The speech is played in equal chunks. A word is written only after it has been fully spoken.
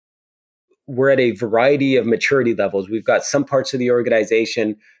we're at a variety of maturity levels. We've got some parts of the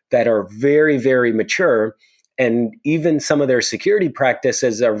organization that are very, very mature, and even some of their security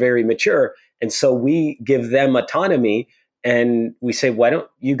practices are very mature. And so we give them autonomy and we say, why don't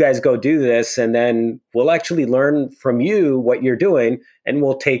you guys go do this? And then we'll actually learn from you what you're doing, and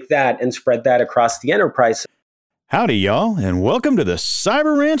we'll take that and spread that across the enterprise. Howdy, y'all, and welcome to the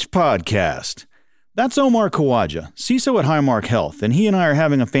Cyber Ranch Podcast. That's Omar Khawaja, CISO at Highmark Health, and he and I are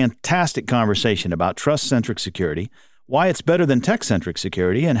having a fantastic conversation about trust-centric security, why it's better than tech-centric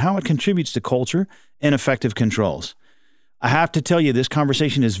security, and how it contributes to culture and effective controls. I have to tell you, this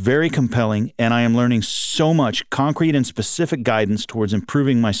conversation is very compelling, and I am learning so much concrete and specific guidance towards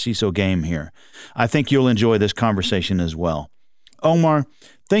improving my CISO game here. I think you'll enjoy this conversation as well. Omar,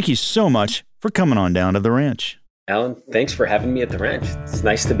 thank you so much for coming on down to the ranch. Alan, thanks for having me at the ranch. It's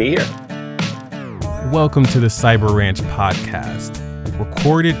nice to be here. Welcome to the Cyber Ranch Podcast,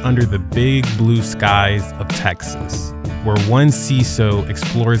 recorded under the big blue skies of Texas, where one CISO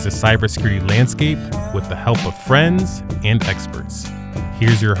explores the cybersecurity landscape with the help of friends and experts.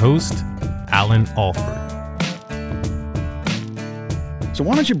 Here's your host, Alan Alford. So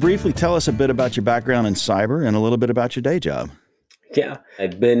why don't you briefly tell us a bit about your background in cyber and a little bit about your day job? Yeah,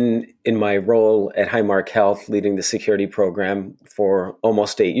 I've been in my role at Highmark Health leading the security program for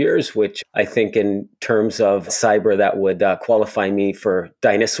almost 8 years, which I think in terms of cyber, that would qualify me for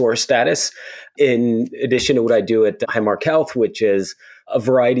dinosaur status. In addition to what I do at Highmark Health, which is a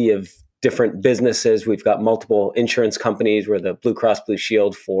variety of different businesses. We've got multiple insurance companies. We're the Blue Cross Blue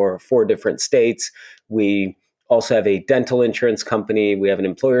Shield for 4 different states. We also have a dental insurance company. We have an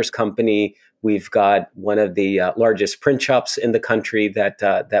employer's company. We've got one of the largest print shops in the country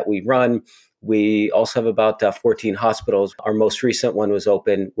that we run. We also have about 14 hospitals. Our most recent one was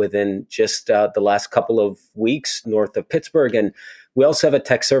open within just the last couple of weeks north of Pittsburgh. And we also have a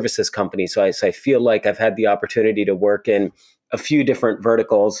tech services company. So I feel like I've had the opportunity to work in a few different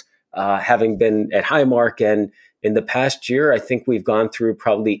verticals, having been at Highmark. And in the past year, I think we've gone through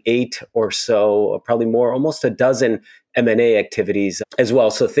probably 8 or so, probably more, almost a dozen M&A activities as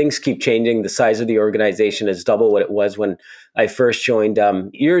well. So things keep changing. The size of the organization is double what it was when I first joined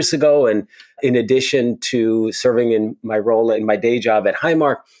years ago. And in addition to serving in my role in my day job at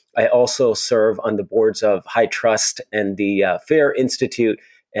Highmark, I also serve on the boards of High Trust and the FAIR Institute.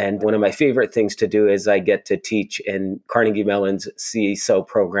 And one of my favorite things to do is I get to teach in Carnegie Mellon's CISO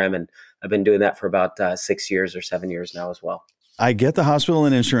program. And I've been doing that for about 6 years or 7 years now as well. I get the hospital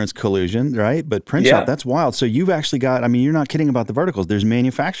and insurance collusion, right? But print shop, that's wild. So you've actually got, I mean, you're not kidding about the verticals. There's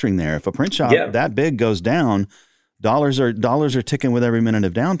manufacturing there. If a print shop that big goes down, dollars are ticking with every minute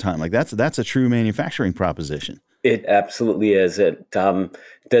of downtime. Like that's a true manufacturing proposition. It absolutely is. It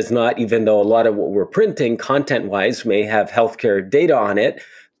does not, even though a lot of what we're printing content-wise may have healthcare data on it,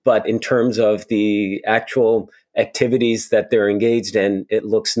 but in terms of the actual activities that they're engaged in, it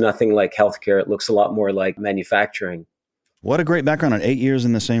looks nothing like healthcare. It looks a lot more like manufacturing. What a great background on 8 years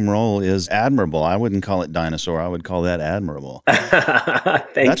in the same role is admirable. I wouldn't call it dinosaur. I would call that admirable.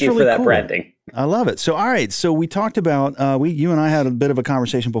 Thank you for that cool branding. I love it. So, all right. So we talked about, you and I had a bit of a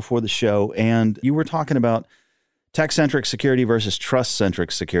conversation before the show, and you were talking about tech-centric security versus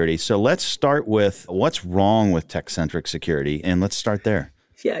trust-centric security. So let's start with what's wrong with tech-centric security, and let's start there.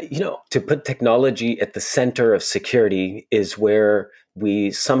 Yeah, to put technology at the center of security is where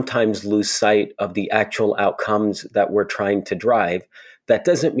we sometimes lose sight of the actual outcomes that we're trying to drive. That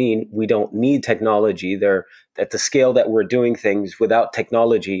doesn't mean we don't need technology. At the scale that we're doing things without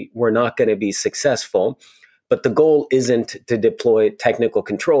technology, we're not going to be successful. But the goal isn't to deploy technical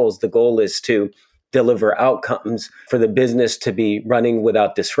controls. The goal is to deliver outcomes for the business to be running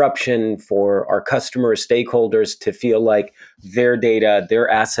without disruption, for our customers, stakeholders to feel like their data, their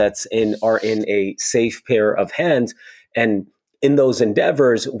assets are in a safe pair of hands. And in those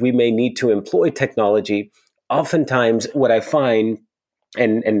endeavors, we may need to employ technology. Oftentimes, what I find,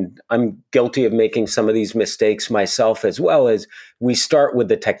 and I'm guilty of making some of these mistakes myself as well, is we start with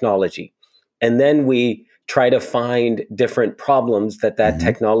the technology, and then we try to find different problems that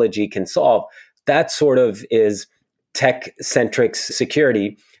technology can solve. That sort of is tech-centric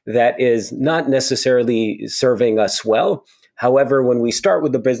security that is not necessarily serving us well. However, when we start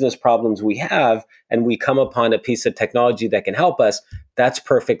with the business problems we have and we come upon a piece of technology that can help us, that's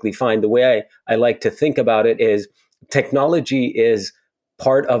perfectly fine. The way I like to think about it is technology is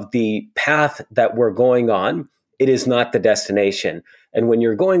part of the path that we're going on. It is not the destination. And when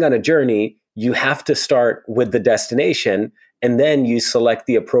you're going on a journey, you have to start with the destination, and then you select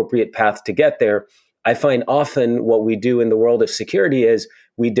the appropriate path to get there. I find often what we do in the world of security is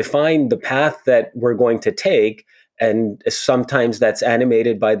we define the path that we're going to take, And sometimes that's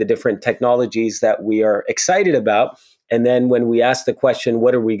animated by the different technologies that we are excited about. And then when we ask the question,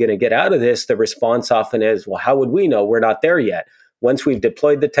 what are we going to get out of this? The response often is, well, how would we know? We're not there yet. Once we've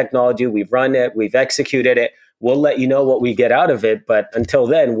deployed the technology, we've run it, we've executed it, we'll let you know what we get out of it. But until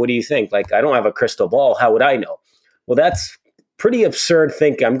then, what do you think? Like, I don't have a crystal ball. How would I know? Well, that's pretty absurd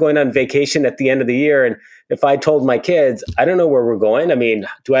thinking. I'm going on vacation at the end of the year. And if I told my kids, I don't know where we're going. I mean,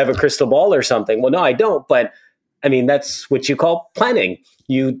 do I have a crystal ball or something? Well, no, I don't. But I mean, that's what you call planning.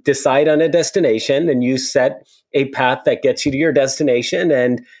 You decide on a destination and you set a path that gets you to your destination.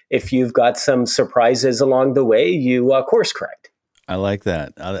 And if you've got some surprises along the way, you course correct. I like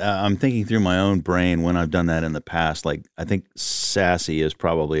that. I'm thinking through my own brain when I've done that in the past. Like, I think SASE is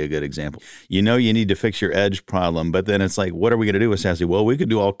probably a good example. You know, you need to fix your edge problem, but then it's like, what are we going to do with SASE? Well, we could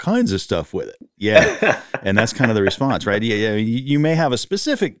do all kinds of stuff with it. Yeah. And that's kind of the response, right? Yeah. You may have a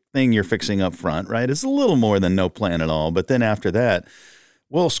specific thing you're fixing up front, right? It's a little more than no plan at all. But then after that,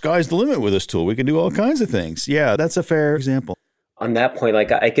 well, sky's the limit with this tool. We can do all kinds of things. Yeah, that's a fair example. On that point,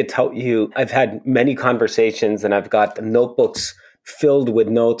 like I could tell you, I've had many conversations and I've got notebooks filled with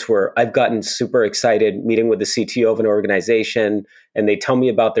notes where I've gotten super excited meeting with the CTO of an organization and they tell me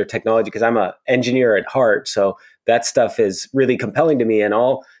about their technology because I'm an engineer at heart. So that stuff is really compelling to me. And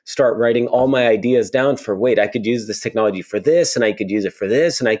I'll start writing all my ideas down for, wait, I could use this technology for this and I could use it for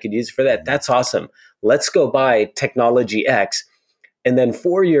this and I could use it for that. That's awesome. Let's go buy technology X. And then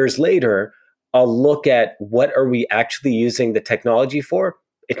 4 years later, I'll look at what are we actually using the technology for?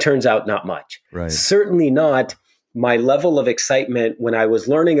 It turns out not much. Right. Certainly not my level of excitement when I was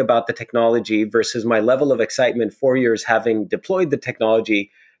learning about the technology versus my level of excitement 4 years having deployed the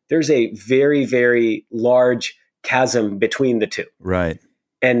technology. There's a very, very large chasm between the two. Right.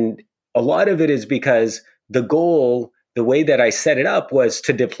 And a lot of it is because the goal, the way that I set it up was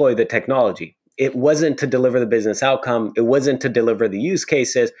to deploy the technology. It wasn't to deliver the business outcome. It wasn't to deliver the use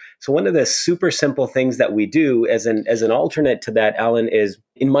cases. So one of the super simple things that we do as an alternate to that, Alan, is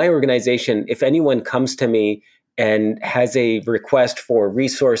in my organization, if anyone comes to me and has a request for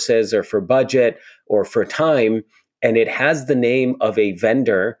resources or for budget or for time, and it has the name of a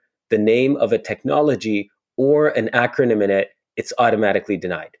vendor, the name of a technology, or an acronym in it, it's automatically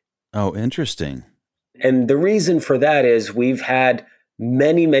denied. Oh, interesting. And the reason for that is we've had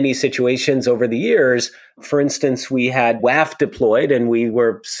many, many situations over the years. For instance, we had WAF deployed and we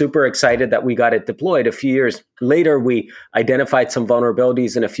were super excited that we got it deployed. A few years later, we identified some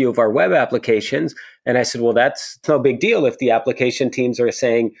vulnerabilities in a few of our web applications. And I said, well, that's no big deal if the application teams are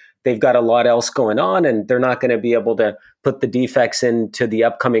saying they've got a lot else going on and they're not going to be able to put the defects into the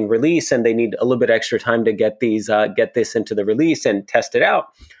upcoming release and they need a little bit extra time to get this into the release and test it out.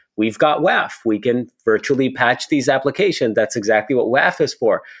 We've got WAF. We can virtually patch these applications. That's exactly what WAF is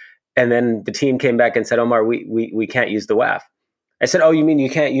for. And then the team came back and said, Omar, we can't use the WAF. I said, oh, you mean you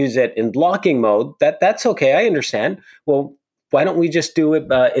can't use it in blocking mode? That's okay. I understand. Well, why don't we just do it,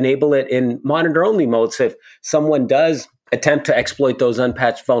 enable it in monitor only mode? So if someone does attempt to exploit those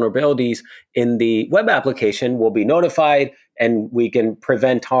unpatched vulnerabilities in the web application, we'll be notified and we can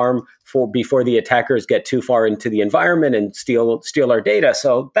prevent harm before the attackers get too far into the environment and steal our data.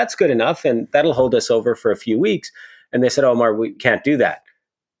 So that's good enough. And that'll hold us over for a few weeks. And they said, oh, Omar, we can't do that.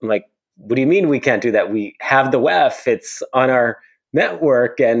 I'm like, what do you mean we can't do that? We have the WAF. It's on our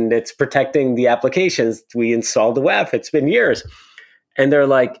network and it's protecting the applications. We installed the WAF. It's been years. And they're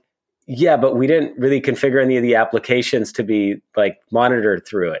like, yeah, but we didn't really configure any of the applications to be like monitored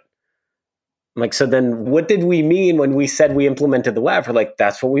through it. I'm like, so then what did we mean when we said we implemented the WAF? We're like,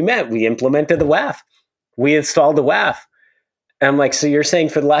 that's what we meant. We implemented the WAF. We installed the WAF. And I'm like, so you're saying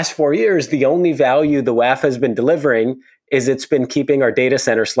for the last 4 years, the only value the WAF has been delivering is it's been keeping our data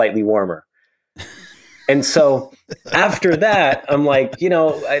center slightly warmer. And so after that, I'm like,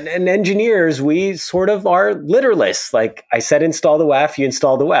 and engineers, we sort of are literalists. Like I said, install the WAF, you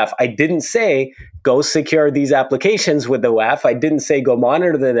install the WAF. I didn't say go secure these applications with the WAF. I didn't say go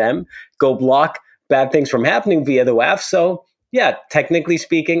monitor them, go block bad things from happening via the WAF. So yeah, technically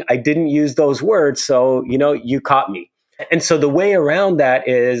speaking, I didn't use those words. So, you caught me. And so the way around that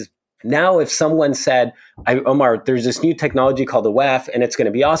is now if someone said, Omar, there's this new technology called the WAF and it's going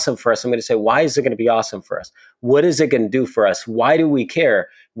to be awesome for us. I'm going to say, why is it going to be awesome for us? What is it going to do for us? Why do we care?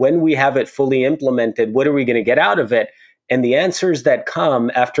 When we have it fully implemented, what are we going to get out of it? And the answers that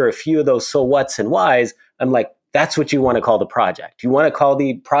come after a few of those so whats and whys, I'm like, that's what you want to call the project. You want to call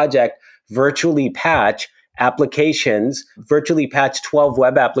the project virtually patch applications, virtually patch 12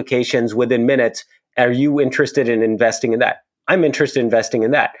 web applications within minutes. Are you interested in investing in that? I'm interested in investing in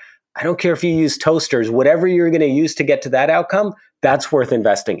that. I don't care if you use toasters, whatever you're going to use to get to that outcome, that's worth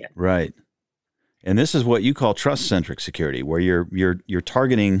investing in. Right. And this is what you call trust-centric security, where you're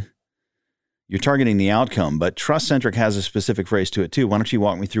targeting the outcome, but trust-centric has a specific phrase to it too. Why don't you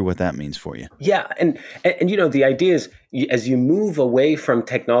walk me through what that means for you? Yeah, and the idea is as you move away from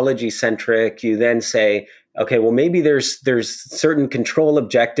technology-centric, you then say, okay, well, maybe there's certain control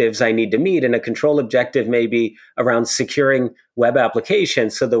objectives I need to meet, and a control objective may be around securing web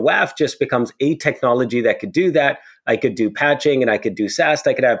applications. So the WAF just becomes a technology that could do that. I could do patching, and I could do SAST.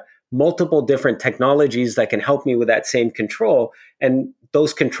 I could have multiple different technologies that can help me with that same control. And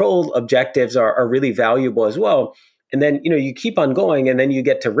those control objectives are really valuable as well. And then, you keep on going, and then you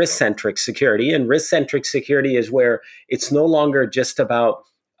get to risk-centric security. And risk-centric security is where it's no longer just about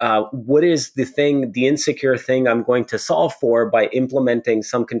what is the insecure thing I'm going to solve for by implementing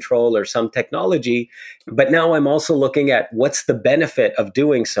some control or some technology. But now I'm also looking at what's the benefit of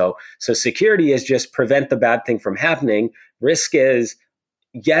doing so. So security is just prevent the bad thing from happening. Risk is,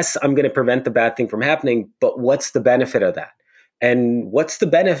 yes, I'm going to prevent the bad thing from happening, but what's the benefit of that? And what's the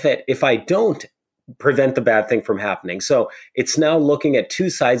benefit if I don't prevent the bad thing from happening? So it's now looking at two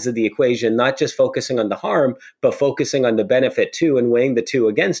sides of the equation, not just focusing on the harm, but focusing on the benefit too, and weighing the two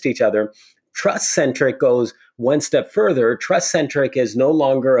against each other. Trust-centric goes one step further. Trust-centric is no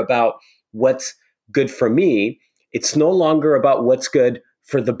longer about what's good for me. It's no longer about what's good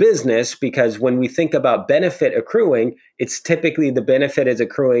for the business, because when we think about benefit accruing, it's typically the benefit is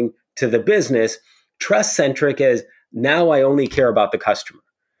accruing to the business. Trust-centric is now I only care about the customer.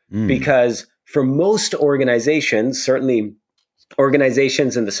 Because for most organizations, certainly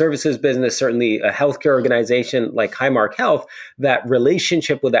organizations in the services business, certainly a healthcare organization like Highmark Health, that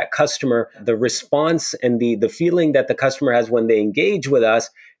relationship with that customer, the response and the feeling that the customer has when they engage with us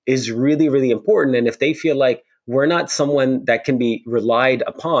is really, really important. And if they feel like we're not someone that can be relied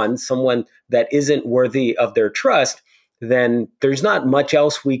upon, someone that isn't worthy of their trust, then there's not much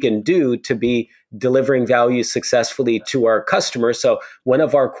else we can do to be delivering value successfully to our customers. So one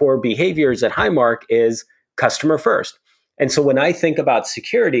of our core behaviors at Highmark is customer first. And so when I think about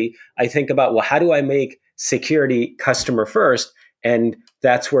security, I think about, well, how do I make security customer first? And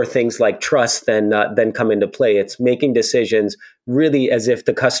that's where things like trust then come into play. It's making decisions really as if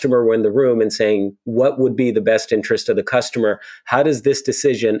the customer were in the room and saying, what would be the best interest of the customer? How does this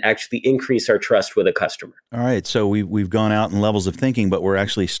decision actually increase our trust with a customer? All right. So we've gone out in levels of thinking, but we're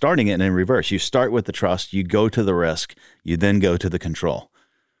actually starting it in reverse. You start with the trust, you go to the risk, you then go to the control.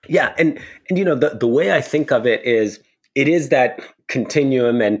 Yeah. And the way I think of it is that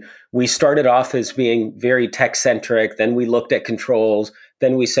continuum. And we started off as being very tech-centric. Then we looked at controls.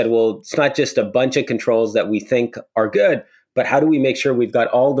 Then we said, well, it's not just a bunch of controls that we think are good, but how do we make sure we've got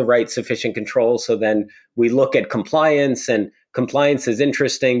all the right sufficient controls? So then we look at compliance, and compliance is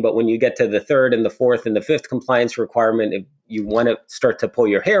interesting. But when you get to the third and the fourth and the fifth compliance requirement, you want to start to pull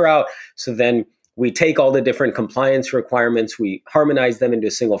your hair out. So then we take all the different compliance requirements, we harmonize them into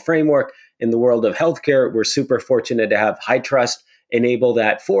a single framework. In the world of healthcare, we're super fortunate to have HITRUST enable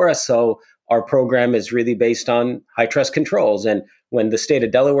that for us. So our program is really based on HITRUST controls. And when the state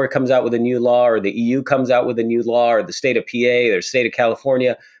of Delaware comes out with a new law, or the EU comes out with a new law, or the state of PA or state of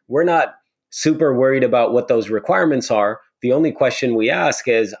California, we're not super worried about what those requirements are. The only question we ask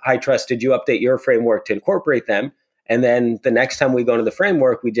is, HITRUST, did you update your framework to incorporate them? And then the next time we go to the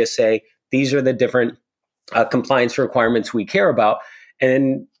framework, we just say, these are the different compliance requirements we care about.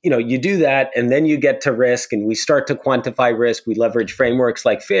 And you do that, and then you get to risk, and we start to quantify risk. We leverage frameworks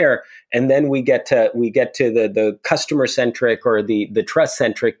like FAIR, and then we get to the customer centric or the trust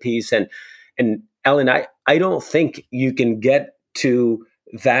centric piece. And Alan, I don't think you can get to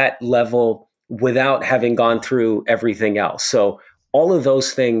that level without having gone through everything else. So all of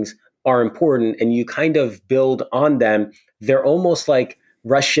those things are important, and you kind of build on them. They're almost like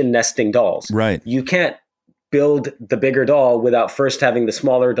Russian nesting dolls. Right. You can't build the bigger doll without first having the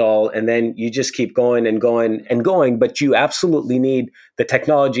smaller doll, and then you just keep going and going and going. But you absolutely need the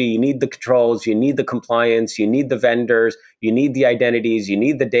technology, you need the controls, you need the compliance, you need the vendors, you need the identities, you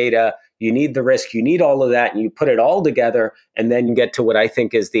need the data, you need the risk, you need all of that, and you put it all together, and then you get to what I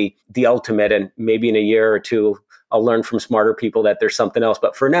think is the ultimate. And maybe in a year or two, I'll learn from smarter people that there's something else.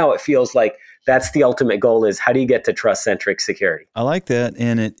 But for now, it feels like that's the ultimate goal, is how do you get to trust-centric security? I like that.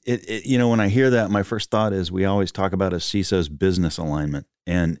 And it when I hear that, my first thought is we always talk about a CISO's business alignment.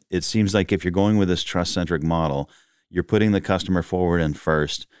 And it seems like if you're going with this trust-centric model, you're putting the customer forward and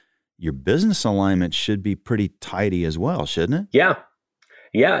first. Your business alignment should be pretty tidy as well, shouldn't it? Yeah.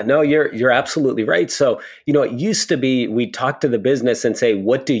 Yeah, no, you're absolutely right. So, it used to be we talk to the business and say,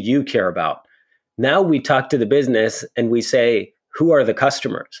 what do you care about? Now we talk to the business and we say, who are the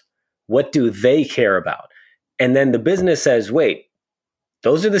customers? What do they care about? And then the business says, wait,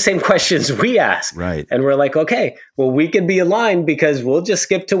 those are the same questions we ask. Right. And we're like, okay, well, we can be aligned because we'll just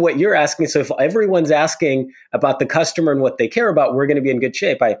skip to what you're asking. So if everyone's asking about the customer and what they care about, we're going to be in good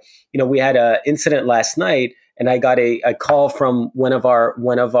shape. We had an incident last night, and I got a call from one of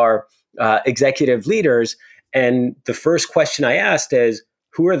our executive leaders. And the first question I asked is,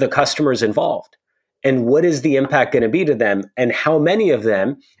 who are the customers involved? And what is the impact going to be to them? And how many of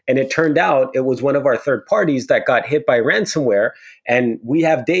them? And it turned out it was one of our third parties that got hit by ransomware. And we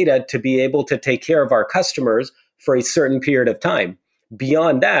have data to be able to take care of our customers for a certain period of time.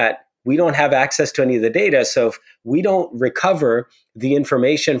 Beyond that, we don't have access to any of the data. So if we don't recover the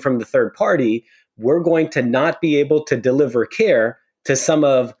information from the third party, we're going to not be able to deliver care to some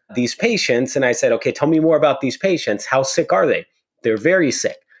of these patients. And I said, okay, tell me more about these patients. How sick are they? They're very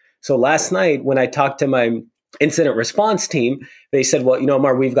sick. So last night, when I talked to my incident response team, they said, well,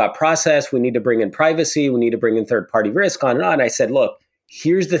 Omar, we've got process. We need to bring in privacy. We need to bring in third-party risk, on and on. I said, look,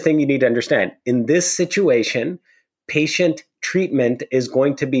 here's the thing you need to understand. In this situation, patient treatment is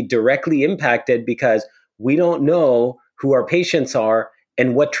going to be directly impacted because we don't know who our patients are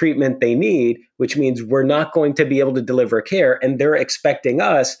and what treatment they need, which means we're not going to be able to deliver care. And they're expecting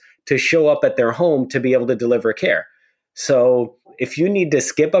us to show up at their home to be able to deliver care. So if you need to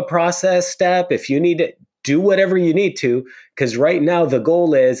skip a process step, if you need to do whatever you need to, because right now the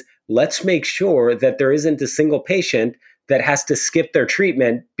goal is let's make sure that there isn't a single patient that has to skip their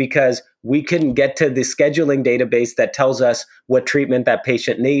treatment because we couldn't get to the scheduling database that tells us what treatment that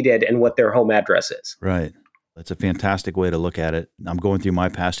patient needed and what their home address is. Right. That's a fantastic way to look at it. I'm going through my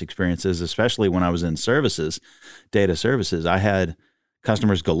past experiences, especially when I was in services, data services. I had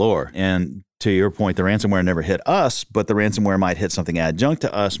customers galore. And to your point, the ransomware never hit us, but the ransomware might hit something adjunct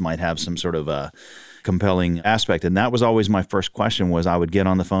to us, might have some sort of a compelling aspect. And that was always my first question was I would get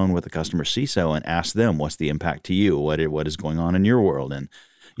on the phone with the customer CISO and ask them, what's the impact to you? What is going on in your world? And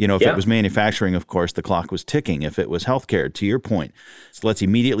if it was manufacturing, of course, the clock was ticking. If it was healthcare, to your point, so let's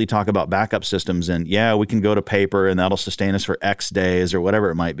immediately talk about backup systems. And we can go to paper and that'll sustain us for X days or whatever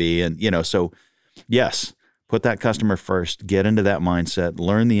it might be. And, so yes, put that customer first, get into that mindset,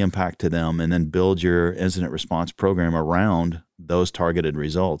 learn the impact to them, and then build your incident response program around those targeted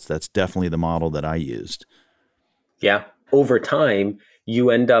results. That's definitely the model that I used. Yeah. Over time,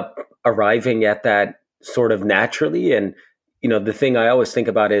 you end up arriving at that sort of naturally. And, the thing I always think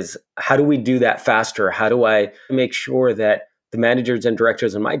about is how do we do that faster? How do I make sure that the managers and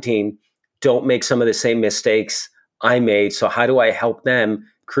directors on my team don't make some of the same mistakes I made? So how do I help them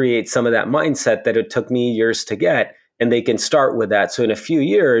create some of that mindset that it took me years to get, and they can start with that. So in a few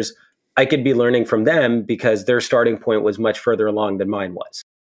years, I could be learning from them because their starting point was much further along than mine was.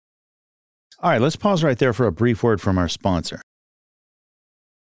 All right, let's pause right there for a brief word from our sponsor.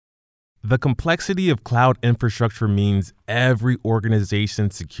 The complexity of cloud infrastructure means every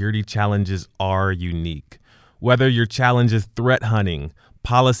organization's security challenges are unique. Whether your challenge is threat hunting,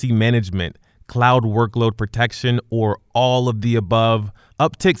 policy management, cloud workload protection, or all of the above,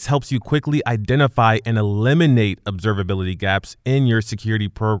 Uptycs helps you quickly identify and eliminate observability gaps in your security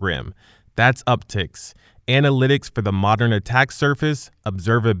program. That's Uptycs. Analytics for the modern attack surface,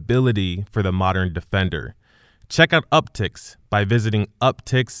 observability for the modern defender. Check out Uptycs by visiting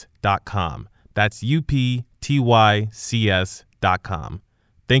uptycs.com. That's UPTYCS.com.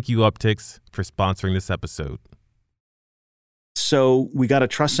 Thank you, Uptycs, for sponsoring this episode. So we got a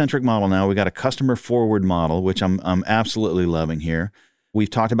trust-centric model now. We got a customer-forward model, which I'm absolutely loving here. We've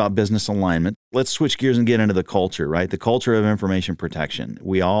talked about business alignment. Let's switch gears and get into the culture, right? The culture of information protection.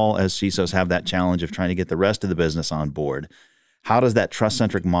 We all, as CISOs, have that challenge of trying to get the rest of the business on board. How does that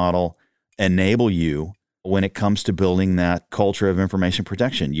trust-centric model enable you when it comes to building that culture of information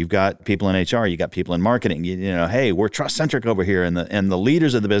protection? You've got people in HR, you got people in marketing, hey, we're trust-centric over here. And the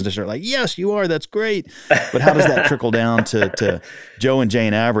leaders of the business are like, yes, you are, that's great. But how does that trickle down to Joe and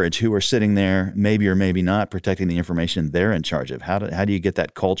Jane average who are sitting there, maybe or maybe not, protecting the information they're in charge of? How do you get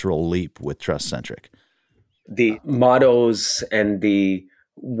that cultural leap with trust-centric? The mottos and the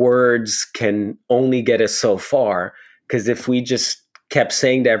words can only get us so far, because if we just kept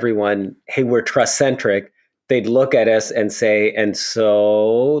saying to everyone, hey, we're trust-centric, they'd look at us and say, and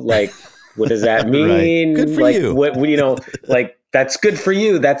so, what does that mean? Right. Good for you. What, that's good for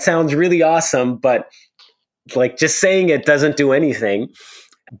you. That sounds really awesome. But just saying it doesn't do anything.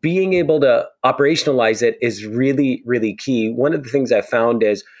 Being able to operationalize it is really, really key. One of the things I found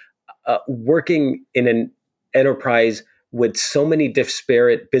is working in an enterprise with so many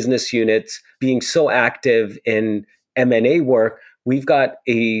disparate business units, being so active in M&A work,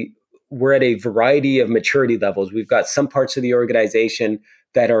 we're at a variety of maturity levels. We've got some parts of the organization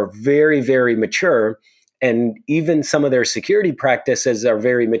that are very, very mature, And even some of their security practices are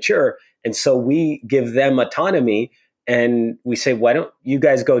very mature. And so we give them autonomy and we say, why don't you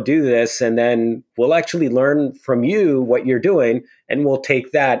guys go do this? And then we'll actually learn from you what you're doing, and we'll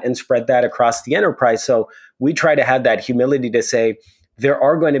take that and spread that across the enterprise. So we try to have that humility to say, there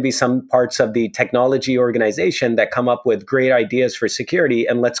are going to be some parts of the technology organization that come up with great ideas for security,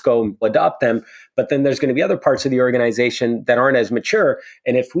 and let's go adopt them. But then there's going to be other parts of the organization that aren't as mature.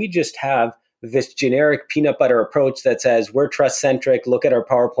 And if we just have this generic peanut butter approach that says, we're trust-centric, look at our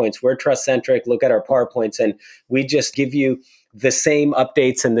PowerPoints, we're trust-centric, look at our PowerPoints, and we just give you the same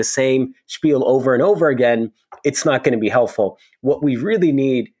updates and the same spiel over and over again, it's not going to be helpful. What we really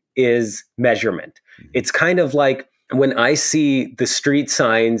need is measurement. It's kind of like when I see the street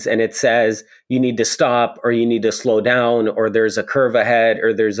signs and it says you need to stop or you need to slow down or there's a curve ahead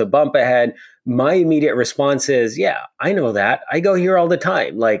or there's a bump ahead, my immediate response is, yeah, I know that. I go here all the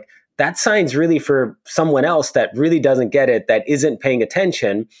time. Like, that sign's really for someone else that really doesn't get it, that isn't paying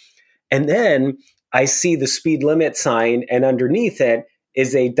attention. And then I see the speed limit sign, and underneath it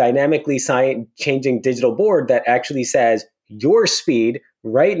is a dynamically changing digital board that actually says, your speed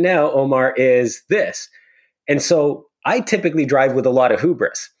right now, Omar, is this. And so I typically drive with a lot of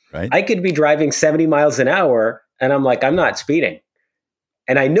hubris. Right. I could be driving 70 miles an hour and I'm like, I'm not speeding.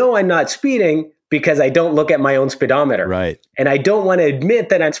 And I know I'm not speeding because I don't look at my own speedometer. Right. And I don't want to admit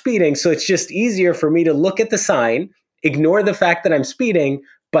that I'm speeding. So it's just easier for me to look at the sign, ignore the fact that I'm speeding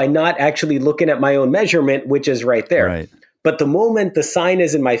by not actually looking at my own measurement, which is right there. Right. But the moment the sign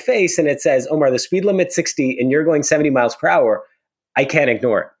is in my face and it says, Omar, the speed limit's 60 and you're going 70 miles per hour, I can't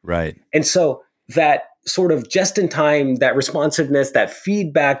ignore it. Right. And so that sort of just in time, that responsiveness, that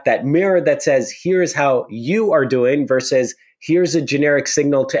feedback, that mirror that says, here's how you are doing versus here's a generic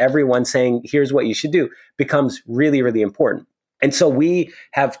signal to everyone saying, here's what you should do, becomes really, really important. And so we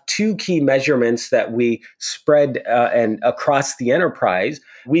have two key measurements that we spread and across the enterprise.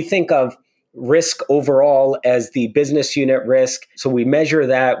 We think of risk overall as the business unit risk. So we measure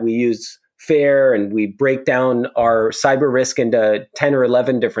that. We use FAIR and we break down our cyber risk into 10 or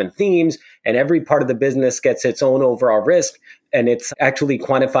 11 different themes. And every part of the business gets its own overall risk. And it's actually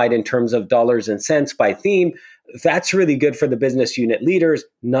quantified in terms of dollars and cents by theme. That's really good for the business unit leaders,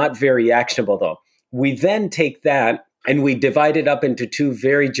 not very actionable though. We then take that and we divide it up into two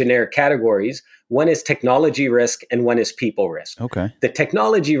very generic categories. One is technology risk and one is people risk. Okay. The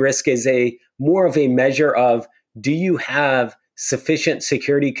technology risk is more of a measure of, do you have sufficient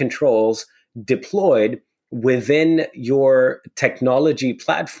security controls deployed within your technology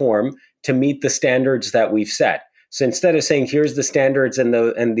platform to meet the standards that we've set? So instead of saying, here's the standards and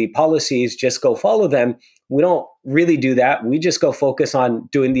the policies, just go follow them, we don't really do that. We just go focus on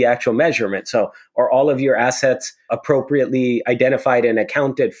doing the actual measurement. So are all of your assets appropriately identified and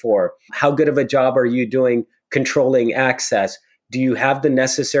accounted for? How good of a job are you doing controlling access? Do you have the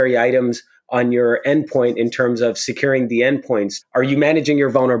necessary items on your endpoint in terms of securing the endpoints? Are you managing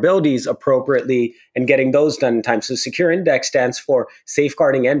your vulnerabilities appropriately and getting those done in time? So Secure Index stands for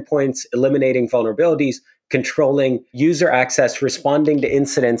safeguarding endpoints, eliminating vulnerabilities, controlling user access, responding to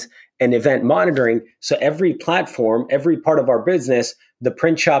incidents, and event monitoring. So every platform, every part of our business, the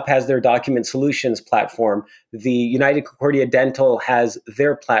print shop has their document solutions platform. The United Concordia Dental has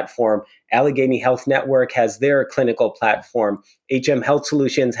their platform. Allegheny Health Network has their clinical platform. HM Health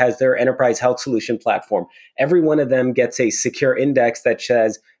Solutions has their enterprise health solution platform. Every one of them gets a secure index that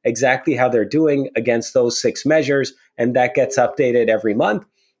says exactly how they're doing against those 6 measures, and that gets updated every month.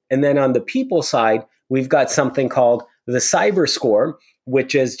 And then on the people side, we've got something called the cyber score,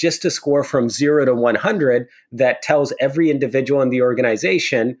 which is just a score from 0 to 100 that tells every individual in the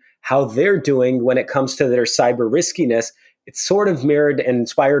organization how they're doing when it comes to their cyber riskiness. It's sort of mirrored and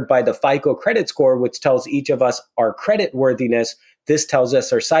inspired by the FICO credit score, which tells each of us our credit worthiness. This tells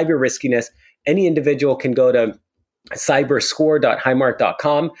us our cyber riskiness. Any individual can go to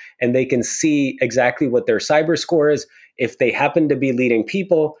cyberscore.highmark.com and they can see exactly what their cyber score is. If they happen to be leading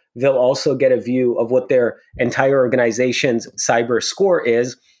people, they'll also get a view of what their entire organization's cyber score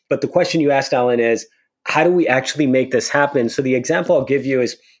is. But the question you asked, Alan, is how do we actually make this happen? So the example I'll give you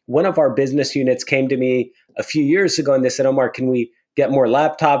is one of our business units came to me a few years ago and they said, Omar, can we get more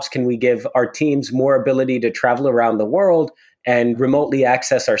laptops? Can we give our teams more ability to travel around the world and remotely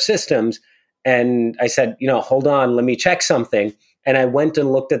access our systems? And I said, hold on, let me check something. And I went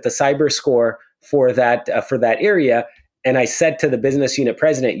and looked at the cyber score for that area. And I said to the business unit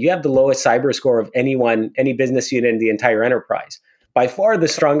president, you have the lowest cyber score of any business unit in the entire enterprise. By far, the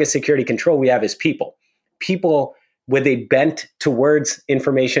strongest security control we have is people. People with a bent towards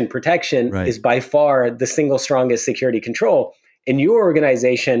information protection is by far the single strongest security control. In your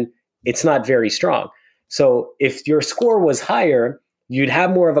organization, it's not very strong. So if your score was higher, you'd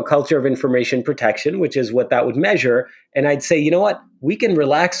have more of a culture of information protection, which is what that would measure. And I'd say, you know what, we can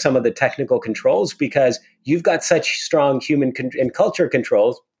relax some of the technical controls because you've got such strong human and culture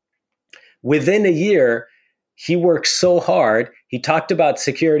controls. Within a year, he worked so hard. He talked about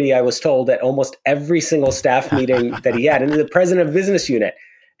security, I was told, at almost every single staff meeting that he had. And the president of business unit.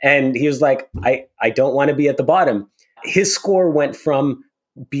 And he was like, I don't want to be at the bottom. His score went from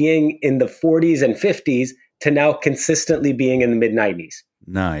being in the 40s and 50s to now consistently being in the mid 90s.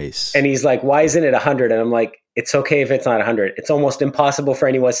 Nice. And he's like, why isn't it 100? And I'm like, it's okay if it's not 100. It's almost impossible for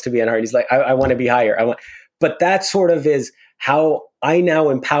anyone to be 100. He's like, I want to be higher. But that sort of is how I now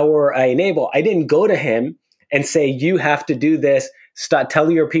empower, I enable. I didn't go to him and say, you have to do this. Stop,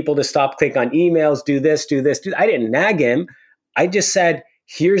 tell your people to stop click on emails, do this, do this. I didn't nag him. I just said,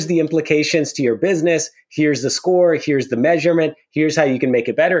 here's the implications to your business. Here's the score. Here's the measurement. Here's how you can make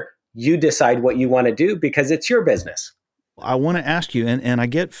it better. You decide what you want to do because it's your business. I want to ask you, and I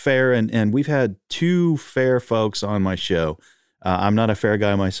get fair, and we've had two fair folks on my show. I'm not a fair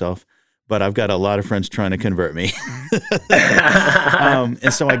guy myself, but I've got a lot of friends trying to convert me.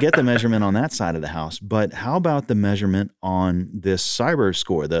 And so I get the measurement on that side of the house. But how about the measurement on this cyber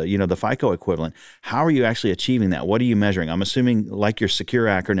score, the FICO equivalent? How are you actually achieving that? What are you measuring? I'm assuming, like your secure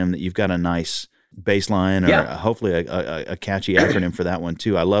acronym, that you've got a nice baseline or hopefully a catchy acronym for that one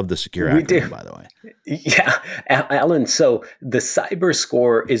too. I love the secure acronym, by the way. Yeah, Alan. So the cyber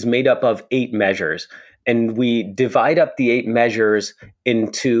score is made up of 8 measures, and we divide up the 8 measures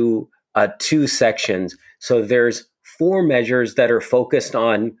into 2 sections. So there's 4 measures that are focused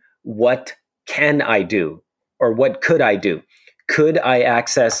on what can I do or what could I do? Could I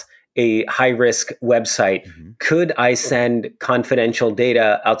access a high-risk website? Mm-hmm. Could I send confidential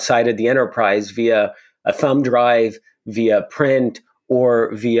data outside of the enterprise via a thumb drive, via print,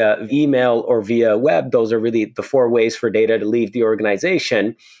 or via email, or via web? Those are really the 4 ways for data to leave the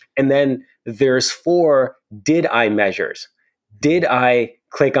organization. And then there's 4 did I measures. Did I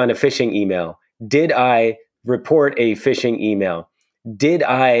click on a phishing email? Did I report a phishing email? Did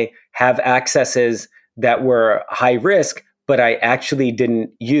I have accesses that were high risk, but I actually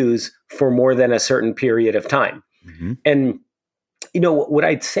didn't use for more than a certain period of time? Mm-hmm. And, what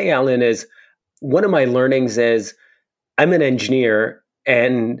I'd say, Alan, is one of my learnings is I'm an engineer,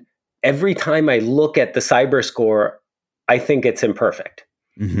 and every time I look at the cyber score, I think it's imperfect.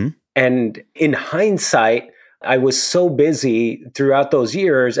 Mm-hmm. And in hindsight, I was so busy throughout those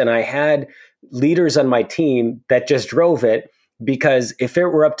years, and I had leaders on my team that just drove it, because if it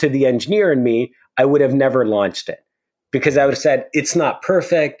were up to the engineer and me, I would have never launched it. Because I would have said, it's not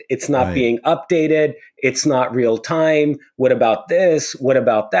perfect, it's not being updated, it's not real time. What about this? What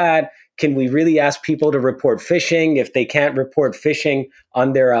about that? Can we really ask people to report phishing if they can't report phishing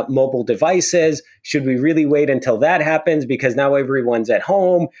on their mobile devices? Should we really wait until that happens because now everyone's at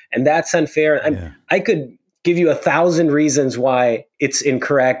home and that's unfair? I could give you 1,000 reasons why it's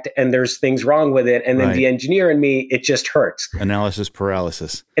incorrect and there's things wrong with it. And then the engineer in me, it just hurts. Analysis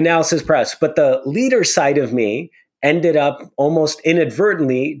paralysis. But the leader side of me ended up almost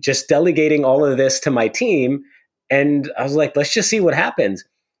inadvertently just delegating all of this to my team. And I was like, let's just see what happens.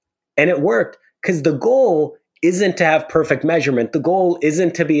 And it worked, because the goal isn't to have perfect measurement. The goal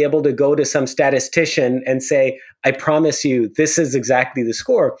isn't to be able to go to some statistician and say, I promise you, this is exactly the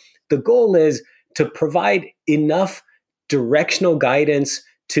score. The goal is to provide enough directional guidance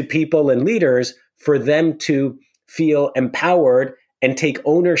to people and leaders for them to feel empowered and take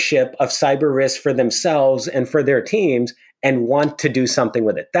ownership of cyber risk for themselves and for their teams and want to do something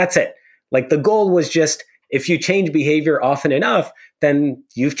with it. That's it. Like, the goal was just, if you change behavior often enough, then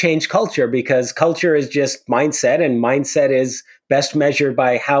you've changed culture, because culture is just mindset, and mindset is best measured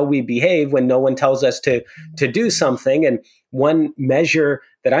by how we behave when no one tells us to do something. And one measure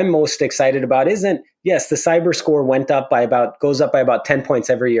that I'm most excited about isn't, yes, the cyber score goes up by about 10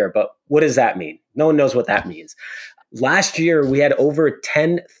 points every year, but what does that mean? No one knows what that means. Last year, we had over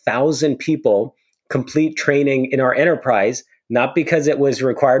 10,000 people complete training in our enterprise, not because it was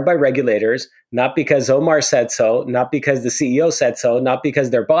required by regulators, not because Omar said so, not because the CEO said so, not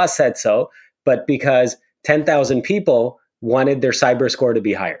because their boss said so, but because 10,000 people wanted their cyber score to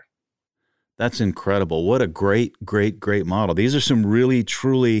be higher. That's incredible. What a great, great, great model. These are some really,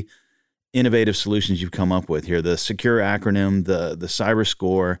 truly innovative solutions you've come up with here. The secure acronym, the cyber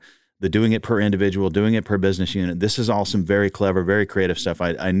score, the doing it per individual, doing it per business unit. This is all some very clever, very creative stuff.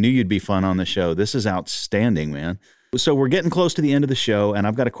 I knew you'd be fun on the show. This is outstanding, man. So we're getting close to the end of the show, and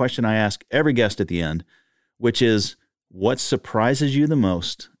I've got a question I ask every guest at the end, which is, what surprises you the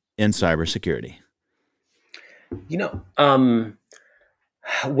most in cybersecurity?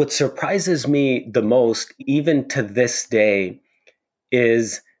 What surprises me the most, even to this day,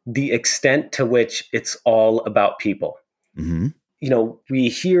 is the extent to which it's all about people. Mm-hmm. We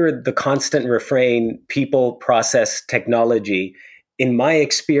hear the constant refrain, people, process, technology. In my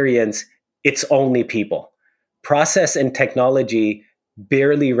experience, it's only people. Process and technology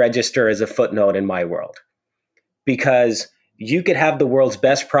barely register as a footnote in my world, because you could have the world's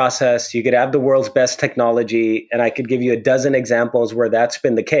best process, you could have the world's best technology, and I could give you a dozen examples where that's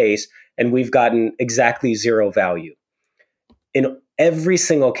been the case, and we've gotten exactly zero value. In every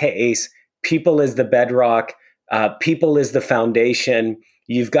single case, people is the bedrock, people is the foundation.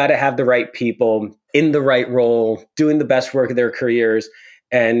 You've got to have the right people in the right role, doing the best work of their careers.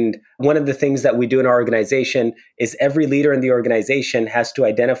 And one of the things that we do in our organization is every leader in the organization has to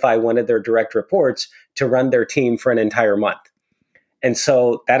identify one of their direct reports to run their team for an entire month. And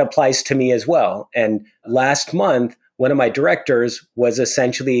so that applies to me as well. And last month, one of my directors was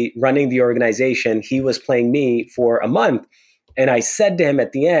essentially running the organization. He was playing me for a month. And I said to him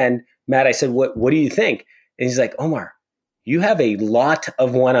at the end, Matt, I said, what do you think? And he's like, Omar, you have a lot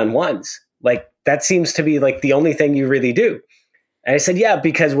of one-on-ones. Like, that seems to be like the only thing you really do. And I said, yeah,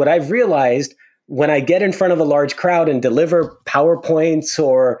 because what I've realized when I get in front of a large crowd and deliver PowerPoints,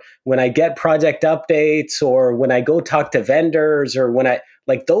 or when I get project updates, or when I go talk to vendors, or when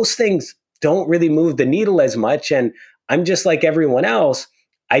those things don't really move the needle as much. And I'm just like everyone else.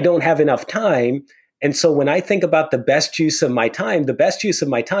 I don't have enough time. And so when I think about the best use of my time,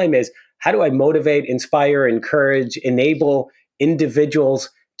 is how do I motivate, inspire, encourage, enable individuals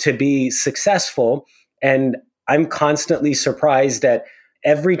to be successful? And I'm constantly surprised that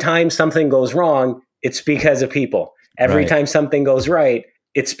every time something goes wrong, it's because of people. Every time something goes right,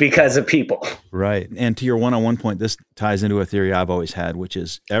 it's because of people. Right. And to your one-on-one point, this ties into a theory I've always had, which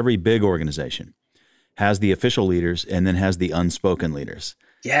is every big organization has the official leaders and then has the unspoken leaders.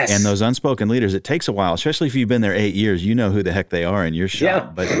 Yes. And those unspoken leaders, it takes a while, especially if you've been there 8 years, you know who the heck they are in your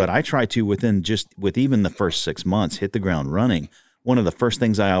shop. Yeah. But I try to, with even the first 6 months, hit the ground running. One of the first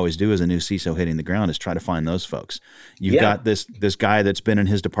things I always do as a new CISO hitting the ground is try to find those folks. You've got this guy that's been in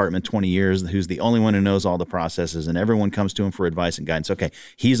his department 20 years, who's the only one who knows all the processes, and everyone comes to him for advice and guidance. Okay,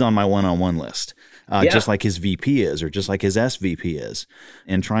 he's on my one-on-one list, just like his VP is, or just like his SVP is.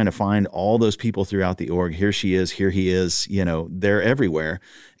 And trying to find all those people throughout the org. Here she is, here he is, they're everywhere.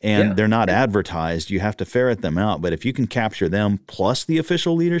 And they're not advertised. You have to ferret them out. But if you can capture them plus the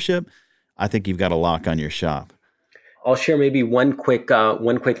official leadership, I think you've got a lock on your shop. I'll share maybe one quick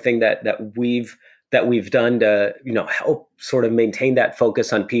thing that we've done to help sort of maintain that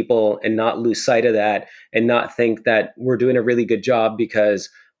focus on people and not lose sight of that, and not think that we're doing a really good job because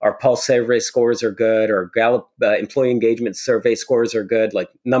our Pulse survey scores are good, or Gallup employee engagement survey scores are good. Like,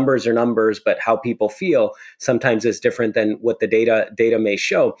 numbers are numbers, but how people feel sometimes is different than what the data may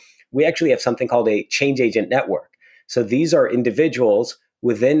show. We actually have something called a change agent network. So these are individuals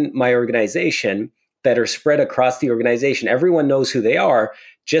within my organization that are spread across the organization. Everyone knows who they are,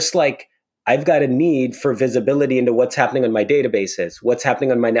 just like I've got a need for visibility into what's happening on my databases, what's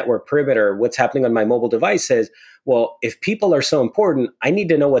happening on my network perimeter, what's happening on my mobile devices. Well, if people are so important, I need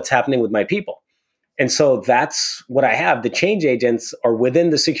to know what's happening with my people. And so that's what I have. The change agents are within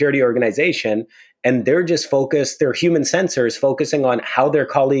the security organization, and they're just focused, they're human sensors focusing on how their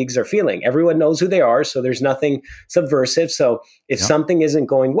colleagues are feeling. Everyone knows who they are, so there's nothing subversive. So if something isn't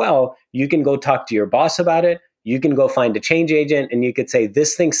going well, you can go talk to your boss about it. You can go find a change agent, and you could say,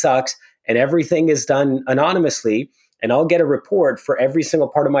 this thing sucks, and everything is done anonymously. And I'll get a report for every single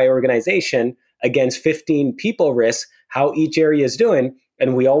part of my organization against 15 people risks, how each area is doing.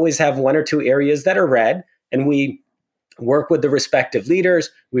 And we always have 1 or 2 areas that are red, and we work with the respective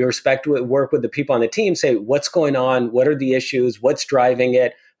leaders. We work with the people on the team, say, what's going on? What are the issues? What's driving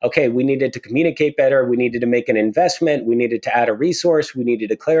it? Okay, we needed to communicate better. We needed to make an investment. We needed to add a resource. We needed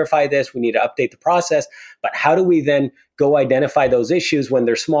to clarify this. We need to update the process. But how do we then go identify those issues when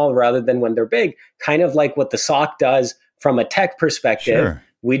they're small rather than when they're big? Kind of like what the SOC does from a tech perspective. Sure.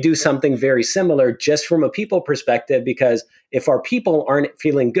 We do something very similar just from a people perspective, because if our people aren't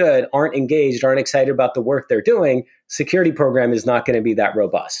feeling good, aren't engaged, aren't excited about the work they're doing, security program is not going to be that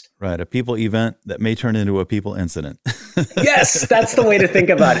robust. Right. A people event that may turn into a people incident. Yes, that's the way to think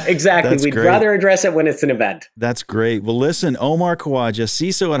about it. Exactly. We'd rather address it when it's an event. That's great. Well, listen, Omar Khawaja,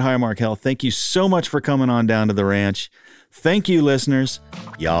 CISO at Highmark Health, thank you so much for coming on down to the ranch. Thank you, listeners.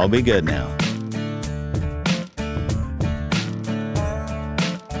 Y'all be good now.